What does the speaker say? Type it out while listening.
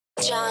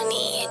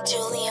Johnny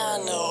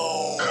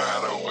Giuliano.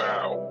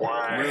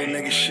 Real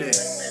nigga shit.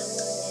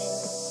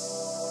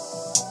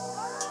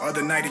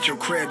 Other night at your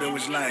crib, it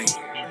was like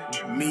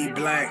me,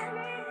 Black,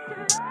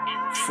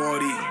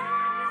 40,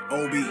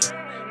 Obi.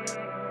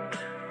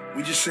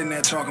 We just sitting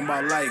there talking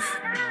about life.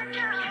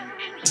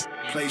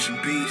 Play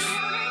some beats,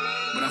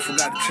 but I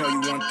forgot to tell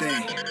you one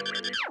thing.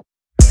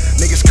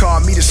 Niggas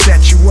called me to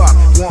set you up,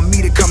 want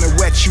me to come and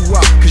wet you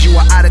up, cause you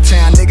a out of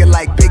town nigga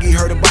like Biggie.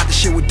 Heard about the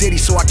shit with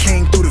Diddy, so I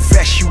came through to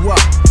vest you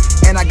up.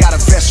 And I got a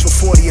vest for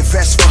 40, a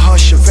vest for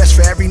Hush, a vest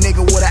for every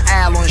nigga with an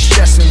owl on his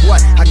chest. And what?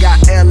 I got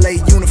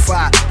LA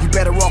unified. You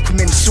better all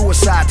committing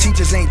suicide.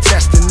 Teachers ain't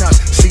testing us.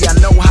 See, I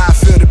know how I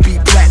feel to be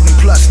platinum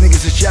plus.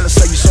 Niggas is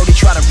jealous of you, so they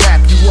try to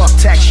wrap you up,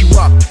 tax you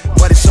up.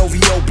 But it's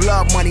OVO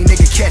blood money,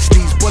 nigga. Catch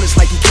these bullets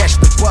like you catch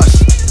the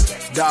bus.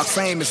 Dog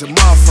fame is a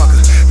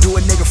motherfucker. Do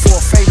a nigga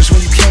 4 favors when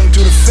you came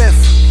through the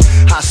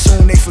 5th. How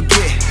soon they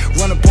forget?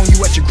 Run up on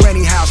you at your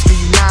granny house, give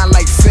you 9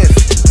 like 5th.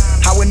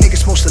 How a nigga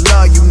supposed to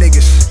love you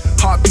niggas?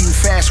 Heart beating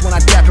fast when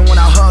I dap and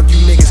when I hug you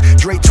niggas.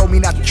 Drake told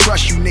me not to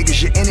trust you niggas.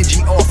 Your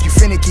energy off, you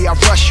finicky, I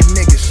rush you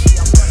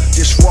niggas.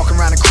 Just walk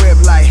around the crib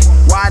like,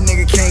 why a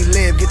nigga can't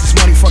live? Get this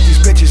money, fuck these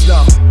bitches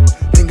though.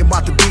 Thinking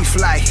about the beef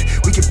like,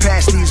 we can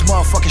pass these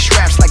motherfucking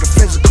straps like a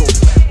physical.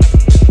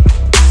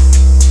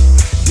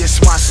 This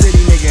my city,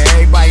 nigga,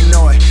 everybody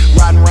know it.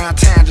 Riding around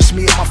town, just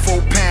me and my 4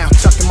 pound.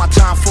 Tucked in my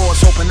time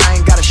force, hoping I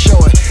ain't gotta show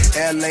it.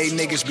 LA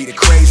niggas be the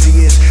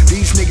craziest.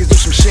 These niggas do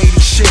some shady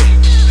shit.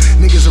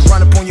 Niggas will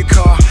run up on your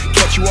car,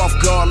 catch you off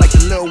guard like the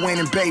Lil Wayne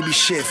and Baby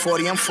shit.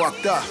 40, I'm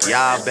fucked up.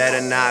 Y'all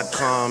better not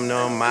come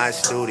to my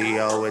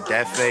studio with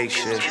that fake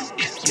shit.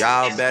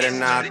 Y'all better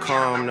not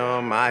come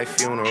to my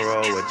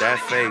funeral with that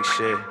fake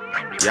shit.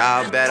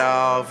 Y'all better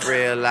off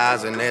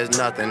realizing there's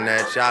nothing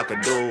that y'all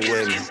could do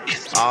with me.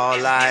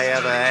 All I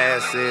ever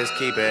ask is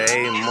keep it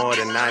 8 more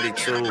than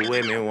 92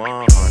 with me,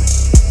 100.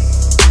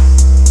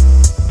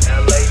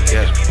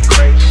 Yeah,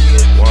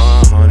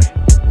 100.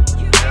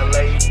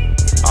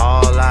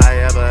 All I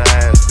ever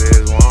ask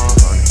is 100.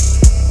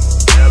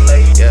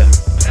 Yeah,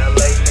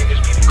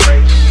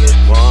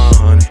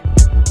 100.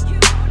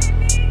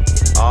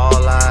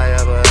 All I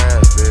ever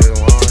ask is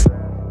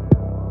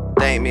 100.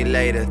 Thank me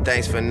later,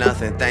 thanks for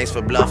nothing, thanks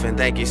for bluffing.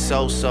 Thank you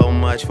so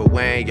much for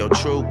wearing your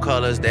true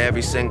colors to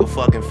every single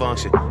fucking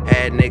function.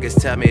 Had niggas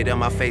tell me to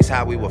my face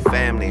how we were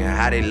family and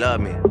how they love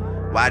me,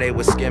 why they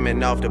was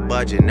skimming off the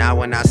budget. Now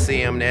when I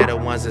see them, they're the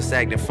ones that's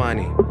acting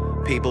funny.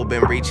 People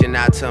been reaching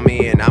out to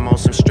me and I'm on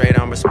some straight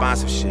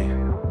unresponsive shit.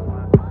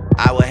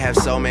 I would have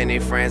so many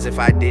friends if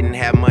I didn't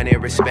have money,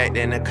 respect,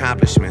 and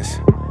accomplishments.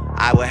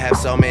 I would have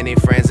so many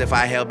friends if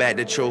I held back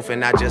the truth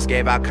and I just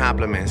gave out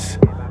compliments.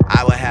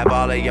 I would have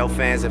all of your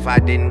fans if I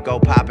didn't go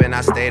poppin',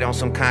 I stayed on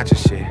some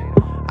conscious shit.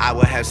 I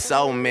would have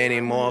so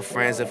many more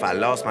friends if I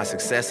lost my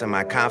success and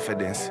my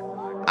confidence.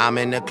 I'm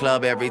in the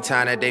club every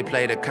time that they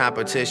play the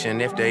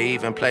competition. If they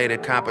even play the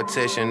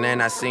competition,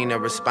 then I seen the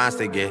response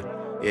they get.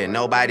 Yeah,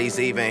 nobody's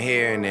even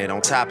hearing it.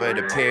 On top of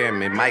the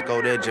pyramid, might go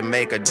to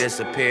Jamaica,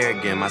 disappear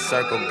again. My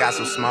circle got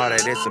so smart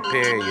that it's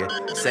superior.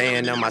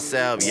 Saying to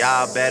myself,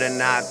 y'all better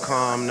not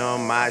come to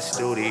my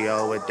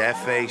studio with that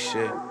fake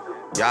shit.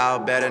 Y'all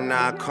better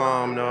not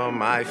come to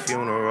my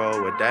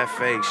funeral with that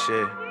fake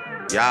shit.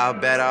 Y'all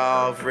better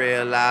off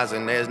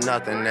realizing there's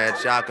nothing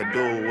that y'all could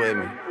do with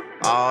me.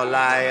 All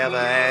I ever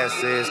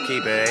ask is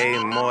keep it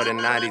 8 more than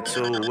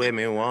 92 with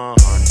me,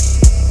 100.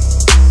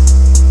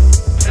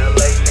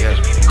 Yeah,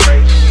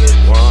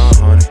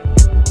 100.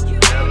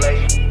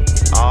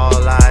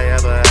 All I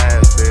ever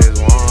ask is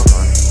 100.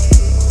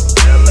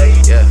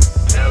 Yeah,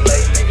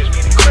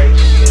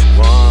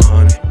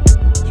 100.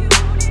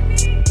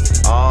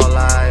 All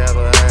I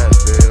ever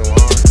ask is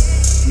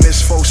 100.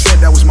 Miss Fo said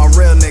that was my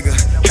real nigga.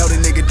 Held a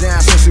nigga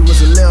down since he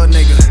was a little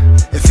nigga.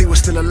 If he was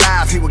still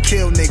alive, he would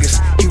kill niggas.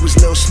 He was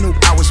Lil Snoop,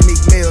 I was Meek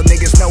Mill.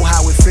 Niggas know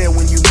how it feel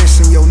when you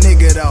missing your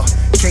nigga though.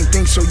 Can't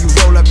think so you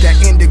roll up that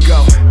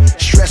indigo.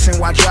 Stressing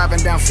while driving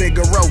down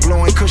Figaro.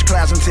 Blowing kush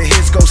clouds until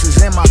his ghost is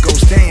in my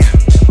ghost, damn.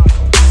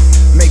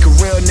 Make a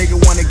real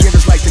nigga wanna give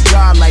us like the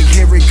God, like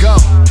here we go.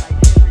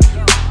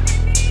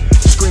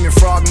 Screaming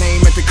frog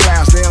name at the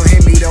clouds, they don't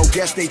hear me though.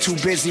 Guess they too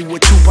busy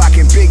with Tupac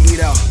and Biggie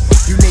though.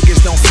 You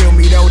niggas don't feel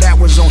me though, that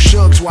was on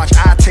Shug's watch.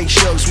 I take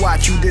Shug's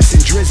watch, you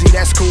dissing Drizzy,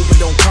 that's cool,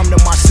 but don't come to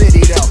my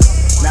city though.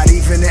 Not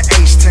even in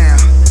H-Town.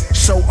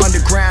 So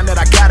underground that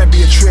I gotta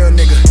be a trill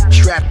nigga.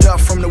 Strapped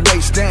up from the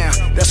waist down,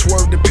 that's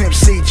word to Pimp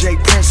C. J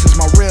Prince is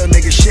my real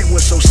nigga. Shit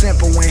was so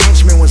simple when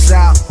Henchman was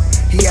out.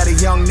 He had a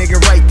young nigga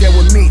right there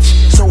with Meech.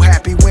 So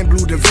happy when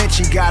Blue Da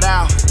Vinci got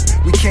out.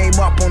 We came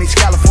up on these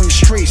California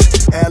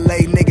streets.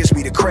 LA niggas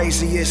be the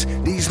craziest.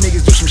 These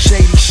niggas do some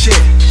shady shit.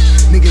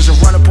 Niggas will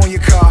run up on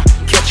your car,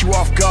 catch you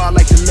off guard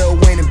like the Lil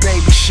Wayne and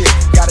Baby shit.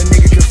 Got a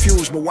nigga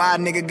confused, but why a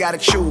nigga gotta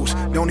choose?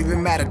 Don't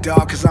even matter,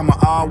 dog, cause I'ma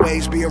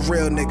always be a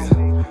real nigga.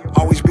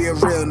 Always be a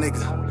real nigga.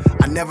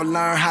 I never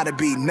learned how to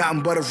be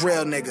nothing but a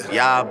real nigga.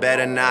 Y'all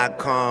better not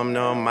come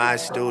to my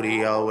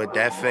studio with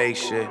that fake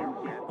shit.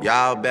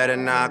 Y'all better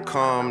not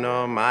come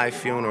to my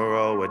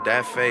funeral with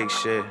that fake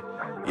shit.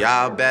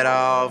 Y'all better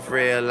off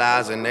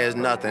realizing there's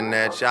nothing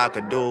that y'all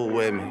could do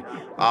with me.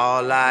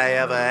 All I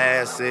ever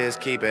ask is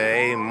keep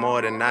it 8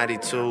 more than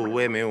 92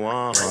 with me,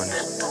 100.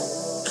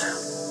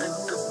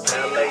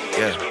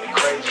 Yeah,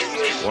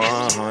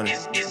 100.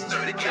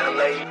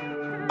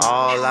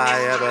 All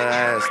I ever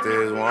asked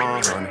is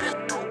 100.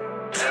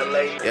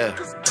 Yeah,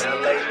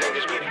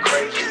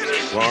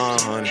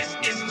 100.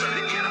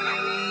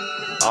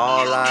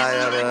 All I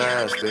ever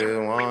asked is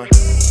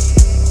 100.